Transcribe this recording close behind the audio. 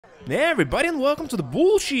Hey everybody, and welcome to the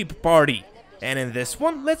Bullsheep Party! And in this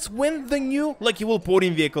one, let's win the new Lucky Wheel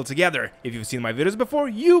Podium vehicle together. If you've seen my videos before,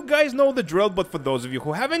 you guys know the drill, but for those of you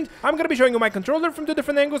who haven't, I'm gonna be showing you my controller from two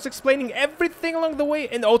different angles, explaining everything along the way,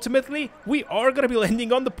 and ultimately, we are gonna be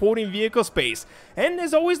landing on the podium vehicle space. And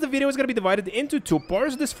as always, the video is gonna be divided into two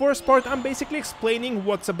parts. This first part, I'm basically explaining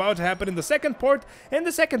what's about to happen in the second part, and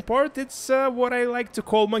the second part, it's what I like to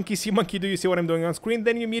call monkey see, monkey do. You see what I'm doing on screen,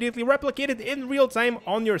 then you immediately replicate it in real time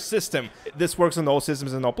on your system. This works on all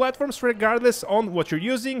systems and all platforms, regardless on what you're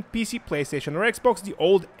using, PC, PlayStation or Xbox, the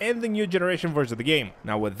old and the new generation version of the game.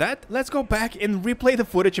 Now with that, let's go back and replay the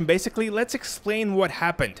footage and basically let's explain what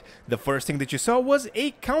happened. The first thing that you saw was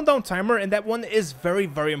a countdown timer, and that one is very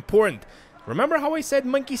important. Remember how I said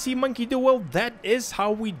monkey see, monkey do? Well, that is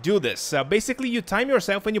how we do this. Basically, you time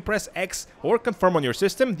yourself when you press X or confirm on your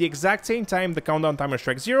system, the exact same time the countdown timer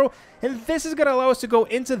strikes 0, and this is gonna allow us to go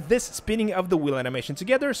into this spinning of the wheel animation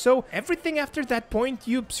together, so everything after that point,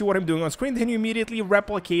 you see what I'm doing on screen, then you immediately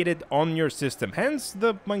replicate it on your system, hence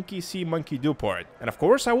the monkey see, monkey do part. And of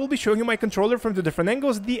course, I will be showing you my controller from two different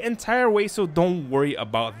angles the entire way, so don't worry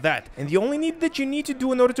about that. And the only need that you need to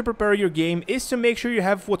do in order to prepare your game is to make sure you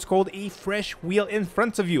have what's called a fresh wheel in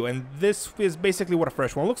front of you, and this is basically what a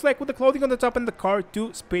fresh one looks like, with the clothing on the top and the car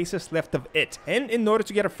 2 spaces left of it. And in order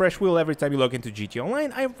to get a fresh wheel every time you log into GT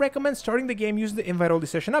Online, I recommend starting the game using the invite only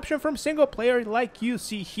session option from single player like you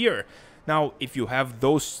see here. Now, if you have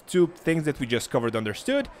those two things that we just covered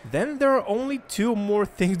understood, then there are only two more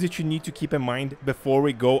things that you need to keep in mind before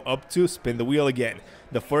we go up to spin the wheel again.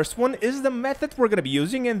 The first one is the method we're going to be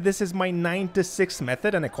using, and this is my 9 to 6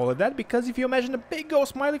 method, and I call it that because if you imagine a big old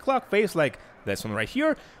smiley clock face like this one right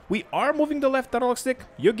here, we are moving the left analog stick,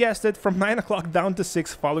 you guessed it, from 9 o'clock down to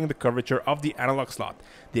 6 following the curvature of the analog slot.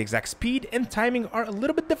 The exact speed and timing are a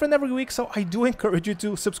little bit different every week, so I do encourage you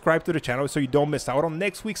to subscribe to the channel so you don't miss out on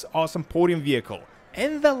next week's awesome podium vehicle.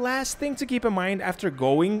 And the last thing to keep in mind after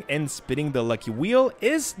going and spinning the lucky wheel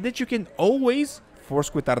is that you can always force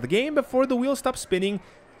quit out of the game before the wheel stops spinning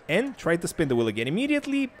and try to spin the wheel again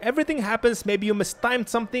immediately. Everything happens, maybe you mistimed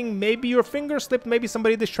something, maybe your finger slipped, maybe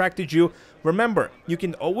somebody distracted you. Remember, you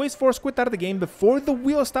can always force quit out of the game before the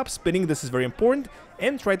wheel stops spinning, this is very important,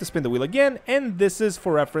 and try to spin the wheel again, and this is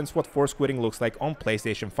for reference what force quitting looks like on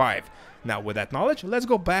PlayStation 5. Now with that knowledge, let's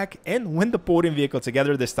go back and win the podium vehicle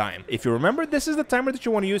together this time. If you remember, this is the timer that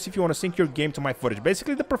you want to use if you want to sync your game to my footage,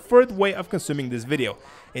 basically the preferred way of consuming this video.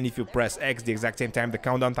 And if you press X the exact same time the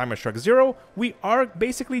countdown timer struck 0, we are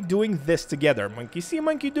basically doing this together. Monkey see,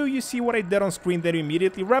 monkey do, you see what I did on screen, then you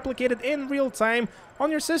immediately replicate it in real time on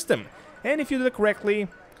your system. And if you did it correctly,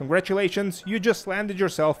 congratulations, you just landed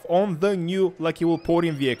yourself on the new Lucky Wheel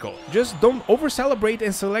Podium vehicle. Just don't over-celebrate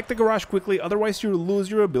and select the garage quickly, otherwise you'll lose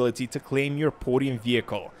your ability to claim your podium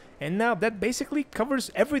vehicle. And now that basically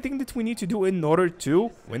covers everything that we need to do in order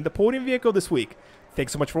to win the podium vehicle this week.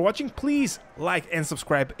 Thanks so much for watching. Please like and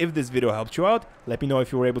subscribe if this video helped you out. Let me know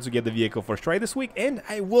if you were able to get the vehicle first try this week, and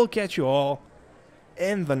I will catch you all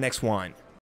in the next one.